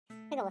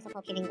Hello, so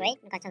hope you're doing great.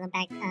 Welcome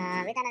back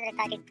with another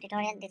exciting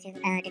tutorial. This is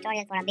a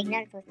tutorial for a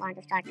beginner who want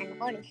to start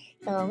random.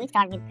 So we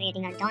start with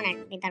creating a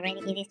donut with a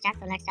really easy step.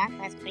 So let's start.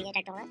 First create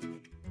a donut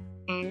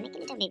and make it a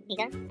little bit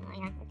bigger.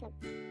 Yeah, it looks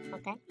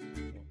okay.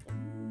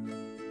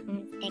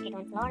 And take it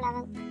on floor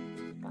level.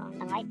 Go on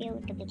the right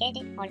view, duplicate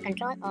it, hold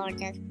control or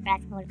just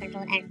press hold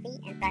control and C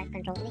and press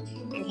control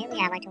V. And here we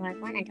have iTorus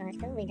 1 and Torus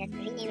 2. We just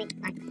rename it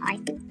like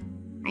I2.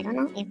 I don't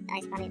know if I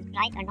spell it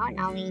right or not.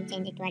 Now we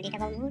change it to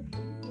editable mode.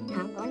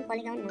 Now go in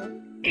polygon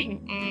mode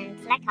and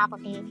select half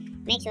of the.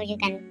 Make sure you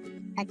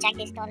can check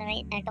this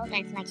tolerance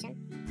selection.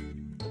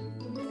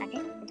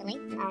 Okay,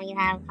 delete. Now you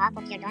have half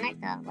of your donut.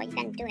 So what you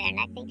can do here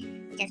next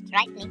thing, just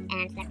right click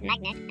and select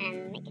magnet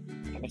and make it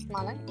a bit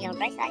smaller. Your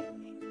brush size.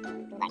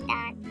 Do like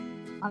that.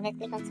 Always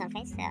click on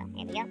surface. So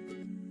here we go.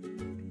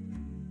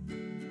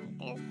 Like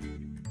this.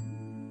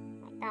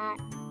 Like that.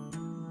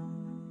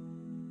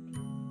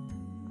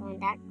 Go on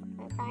that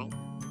side.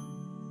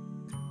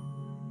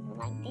 Do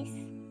like this.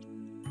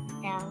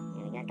 So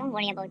here we go. Don't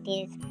worry about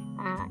this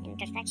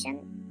intersection.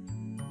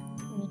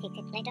 Let me fix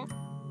it later.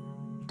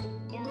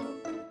 Go.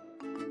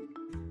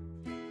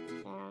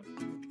 So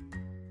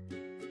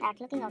that's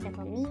looking okay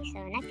for me. So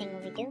next thing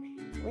we do,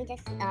 we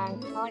just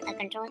hold a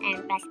control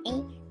and press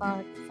A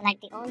for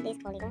select all this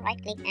polygon. Right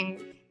click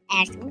and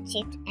add smooth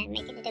shift and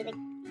make it a little bit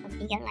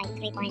bigger, like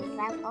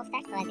 3.12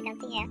 offset. So as you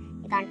can see here,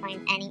 you can't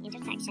find any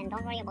intersection.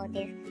 Don't worry about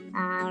this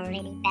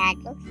really bad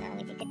look. So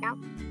we fix it now.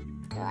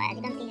 So as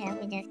you can see here,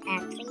 we just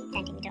add 3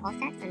 cm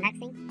offset. So next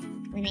thing,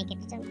 we make it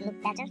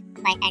look better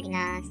by adding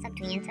a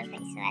subdivision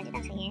surface. So as you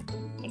can see here,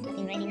 it's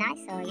looking really nice.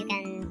 So you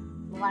can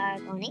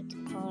work on it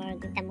or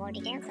give them more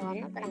detail. So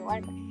I'm not gonna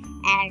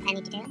add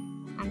any detail.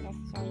 I'm just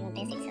showing you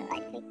basics. So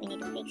right click, we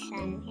need to fix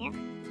some here.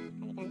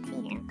 As you can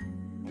see here,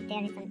 but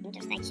there is some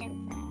intersection.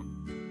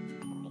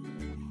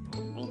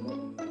 There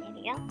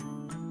we go.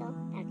 So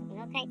that's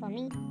looking okay for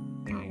me.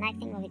 Now next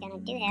thing what we're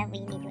gonna do here, we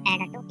need to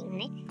add a topping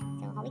on it.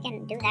 So how we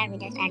can do that, we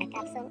just add a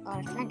capsule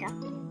or cylinder.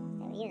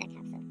 So use a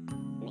capsule.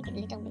 Make it a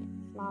little bit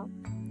small.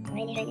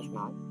 Really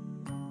small.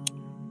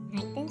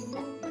 Like this. So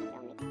we'll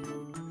make it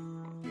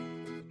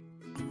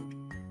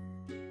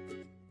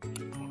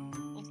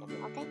it's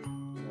looking okay.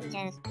 We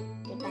just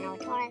click on our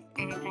torus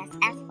and press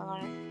S for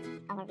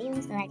our view.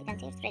 So as you can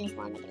see it's really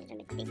small, make it a little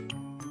bit big.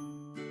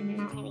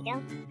 Now here we go.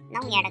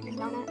 Now we add a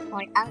cloner,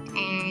 hold out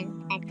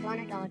and add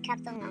cloner to our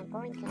capsule. Now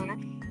go in cloner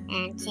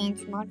and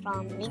change mode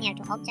from linear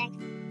to object.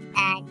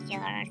 Add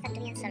your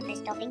subdivision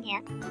surface topping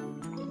here.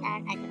 Like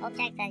that, add your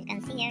objects. As you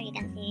can see here, you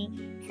can see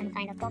some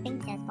kind of topping.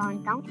 Just go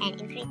on count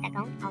and increase the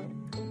count. I'll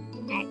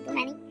add too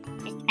many.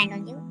 It depends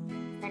on you.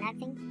 So next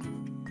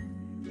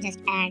thing, just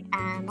add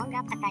a mode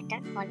graph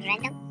effector called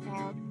random. So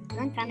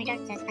one parameter,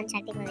 just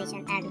uncheck the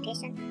position, add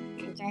rotation,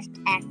 and just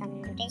add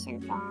some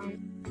rotation from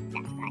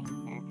that side.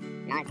 So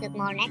now it looks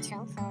more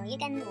natural. So you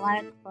can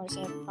work for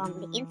shape from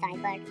the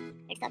inside, but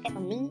it's okay for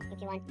me. If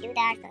you want to do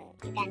that,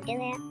 so you can do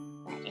it.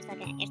 But it's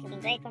okay. It's looking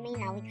great for me.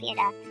 Now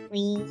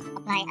we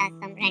apply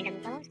some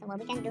random color. So what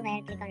we can do here,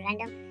 click on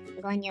random,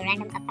 go in your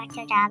random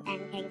effector tab,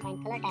 and here you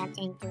find color tab,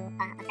 change to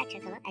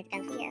effector color. As you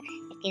can see here,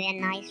 it's given a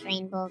nice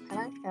rainbow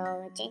color.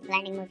 So change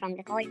blending mode from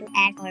default to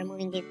add for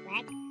removing this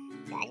black.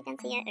 So as you can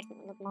see here, it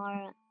looks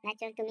more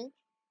natural to me.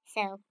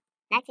 So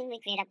next thing, we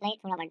create a plate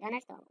for our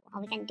donut. So how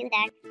we can do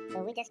that?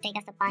 So we just take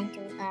a supplying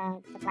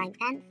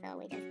pen. So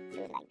we just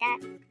do it like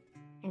that.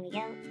 Here we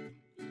go.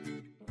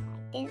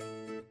 Like this.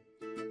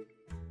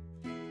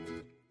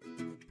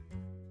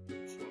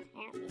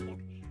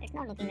 It's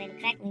not looking really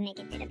correct. We make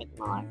it a little bit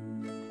more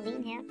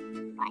clean here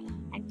by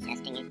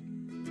adjusting it.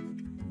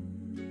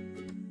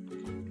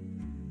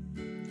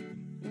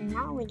 Okay.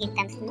 Now we give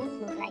them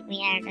smooth look, like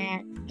we add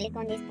click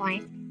on these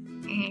points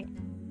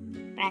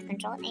and press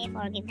Ctrl A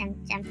for give them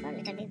chamfer, a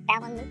little bit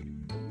bevel look.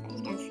 So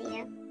you can see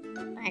here,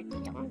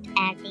 but don't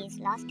add these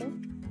last two.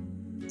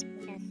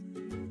 Just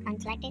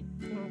unselect it.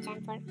 Now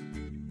chamfer.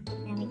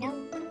 There we go.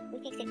 We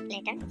fix it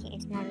later. Okay,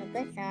 it's not look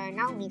good. So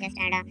now we just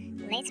add a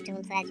lace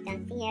tool. So as you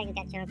can see here, you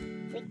get your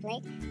quick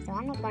plate. So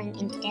I'm not going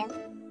in detail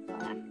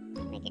for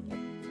make it look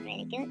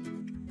really good,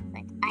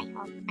 but I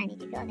hope I need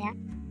to go there.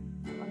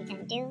 So what we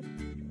can do,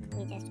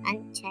 we just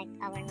uncheck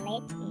our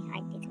lathe. We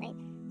hide this lathe.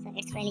 So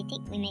it's really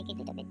thick. We make it a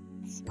little bit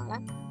smaller,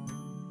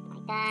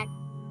 like that.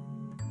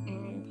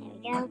 And here we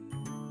go.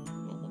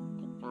 Make it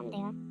thick from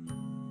there.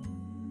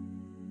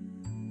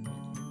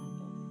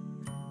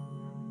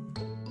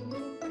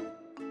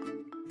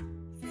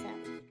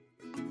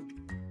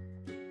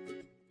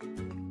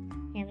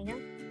 Here we go.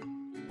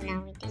 So now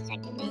we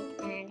deselect the plate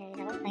and there is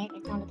our plate.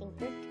 It's not looking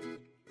good,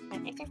 but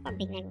it's just for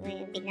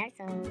beginners.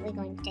 So we're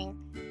going to tell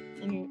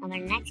in our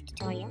next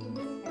tutorial.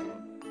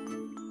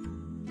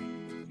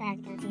 So as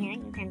you can see here,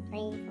 you can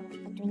play for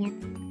subdivision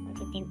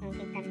or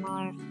give them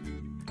more.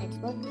 Let's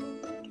look.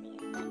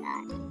 Create like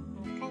that.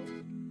 Okay.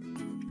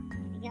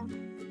 Here we go.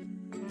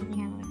 Now we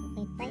have our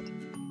complete plate.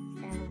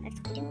 So let's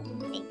do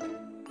it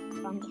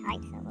from the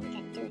height. So what we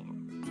can do here,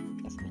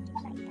 just make it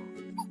like that.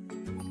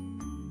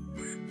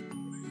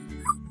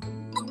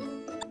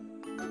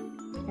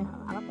 So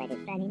our plate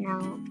is ready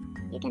now.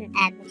 You can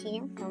add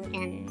material, so we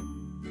can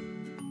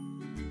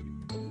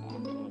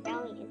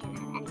you can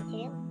add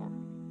material. So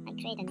I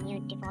create a new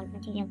default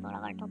material for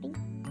our topping,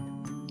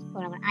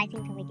 for our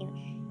icing, so we give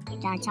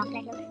it a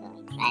chocolate look, so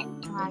it's red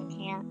dark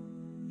here.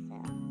 So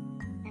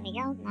there we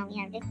go. Now we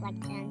have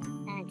reflections,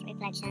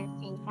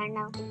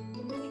 inferno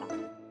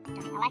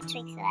from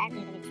electric, so add a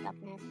little bit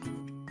roughness,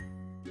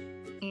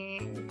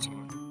 and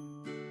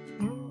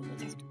now we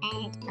just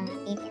add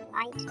alien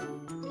light.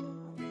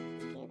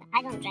 Okay,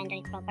 I don't render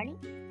it properly,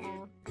 so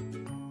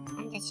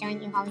I'm just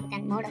showing you how you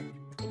can model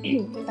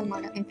simple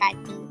model inside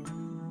the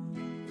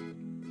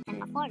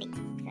Cinema 4D.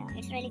 So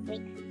it's really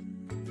quick,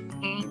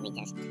 and we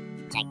just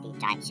check the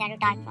shadow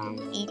type from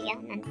area,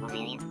 none from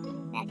area.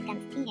 As you can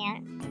see here,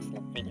 it's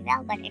look pretty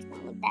well, but it's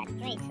not look that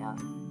great. So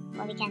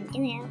what we can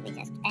do here, we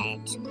just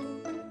add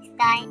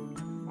sky.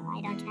 So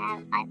I don't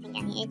have, I think,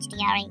 any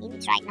HDRI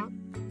image right now.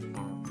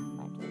 So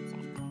what we'll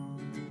check.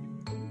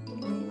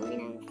 Go on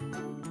luminance,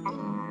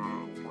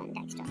 go on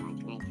desktop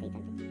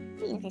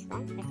 1993. We use this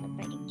one. It looks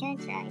pretty good.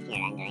 So if you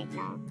render it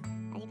now,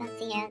 as you can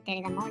see here, there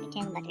is a more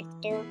detail, but it's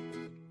too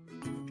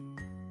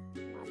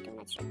not too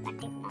much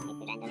reflective. Now if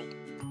you render it,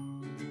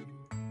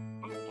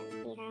 as you can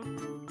see here,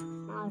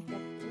 now it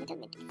looks a little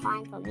bit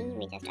fine for me.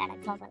 We just add a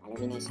global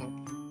illumination,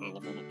 and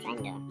if we hit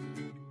render,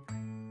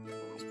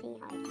 let's see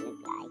how it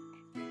looks like.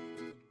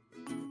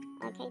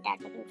 Okay,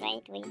 that's looking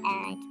great. We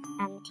add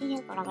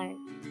material for our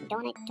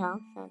donut toe,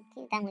 so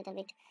give them a little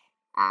bit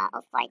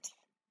of white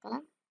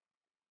color.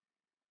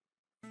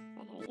 So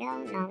here we go.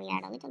 Now we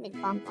add a little bit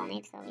bump on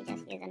it, so we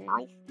just use a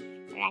noise,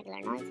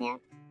 regular noise here.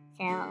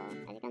 So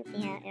as you can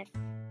see here, if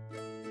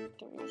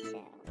too much,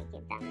 we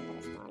give them a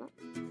little smaller,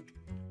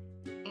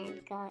 and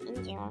go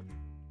into your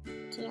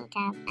material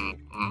tab and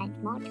add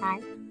more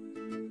type.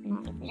 Now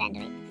if we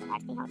render it, so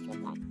let's see how it looks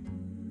like.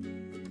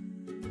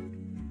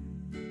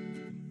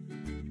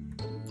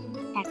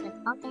 That looks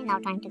okay. Now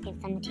time to give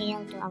some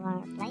material to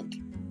our plate.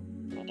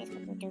 It is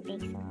looking too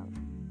big, so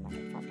but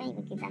it's okay.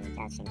 We give them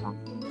just simple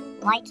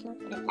white look,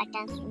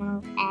 reflectance,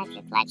 remove, add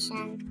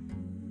reflection,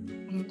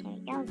 and here we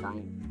go.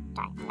 Going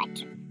type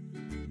electric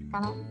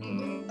color,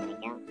 and here we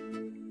go.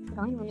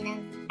 Going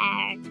luminance,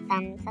 add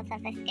some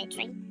subsurface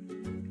scattering.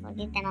 We'll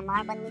give them a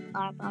marble look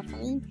or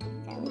porcelain,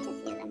 so we just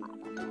use a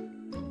marble color.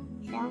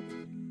 So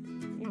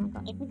now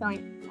if we go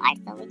in light,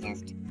 so we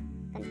just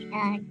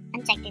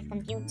uncheck this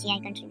compute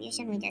GI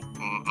contribution. We just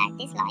add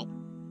this light,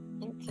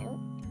 include,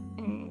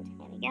 and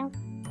here we go.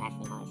 Let's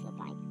see how it looks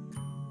like.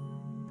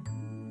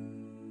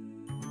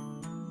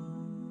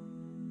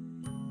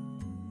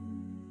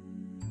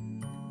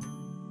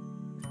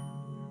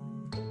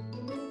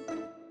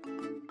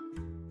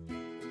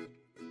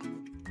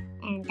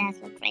 And that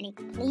looks really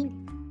clean.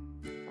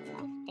 So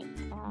let's take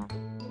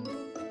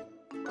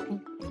okay,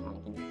 it's not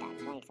looking that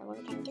great. So what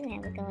we can do here,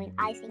 we go in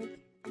icing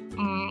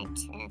and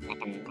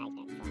like a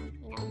magnet from,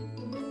 we'll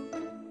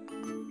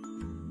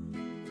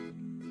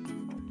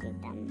give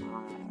them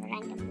more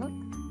random look.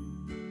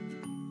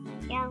 There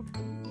we go.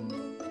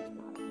 It's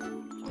not looking that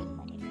great,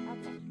 but it's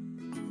okay.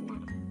 Now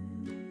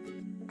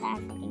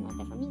that's looking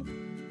okay for me,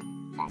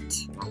 but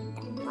not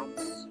that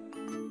much.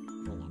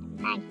 We get a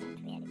magnet,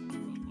 really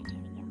good magnet.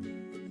 Here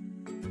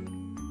we go.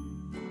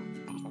 So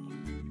that's okay.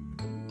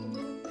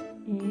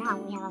 Now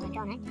we have our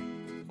donut.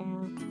 So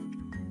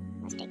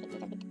let's take it a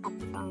little bit up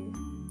from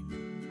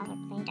our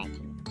plate, I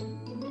think.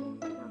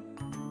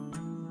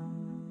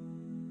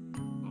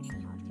 Let's see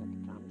how it looks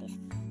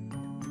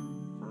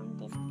from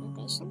this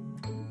location.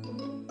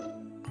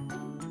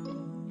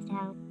 So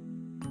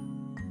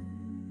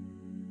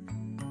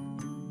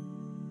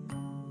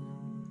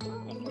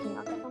it's looking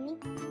okay for me.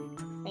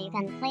 So you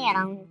can play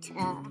around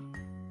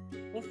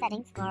with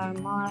settings for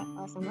more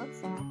awesome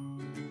looks.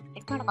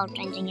 It's not about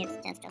rendering, it's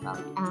just about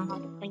how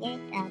to create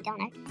a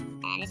donut,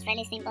 and it's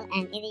really simple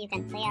and easy. You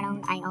can play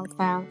around. I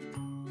also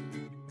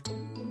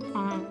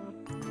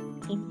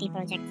give the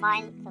project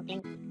file, so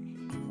link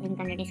in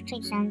the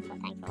description. So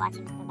thanks for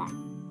watching. Bye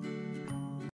bye.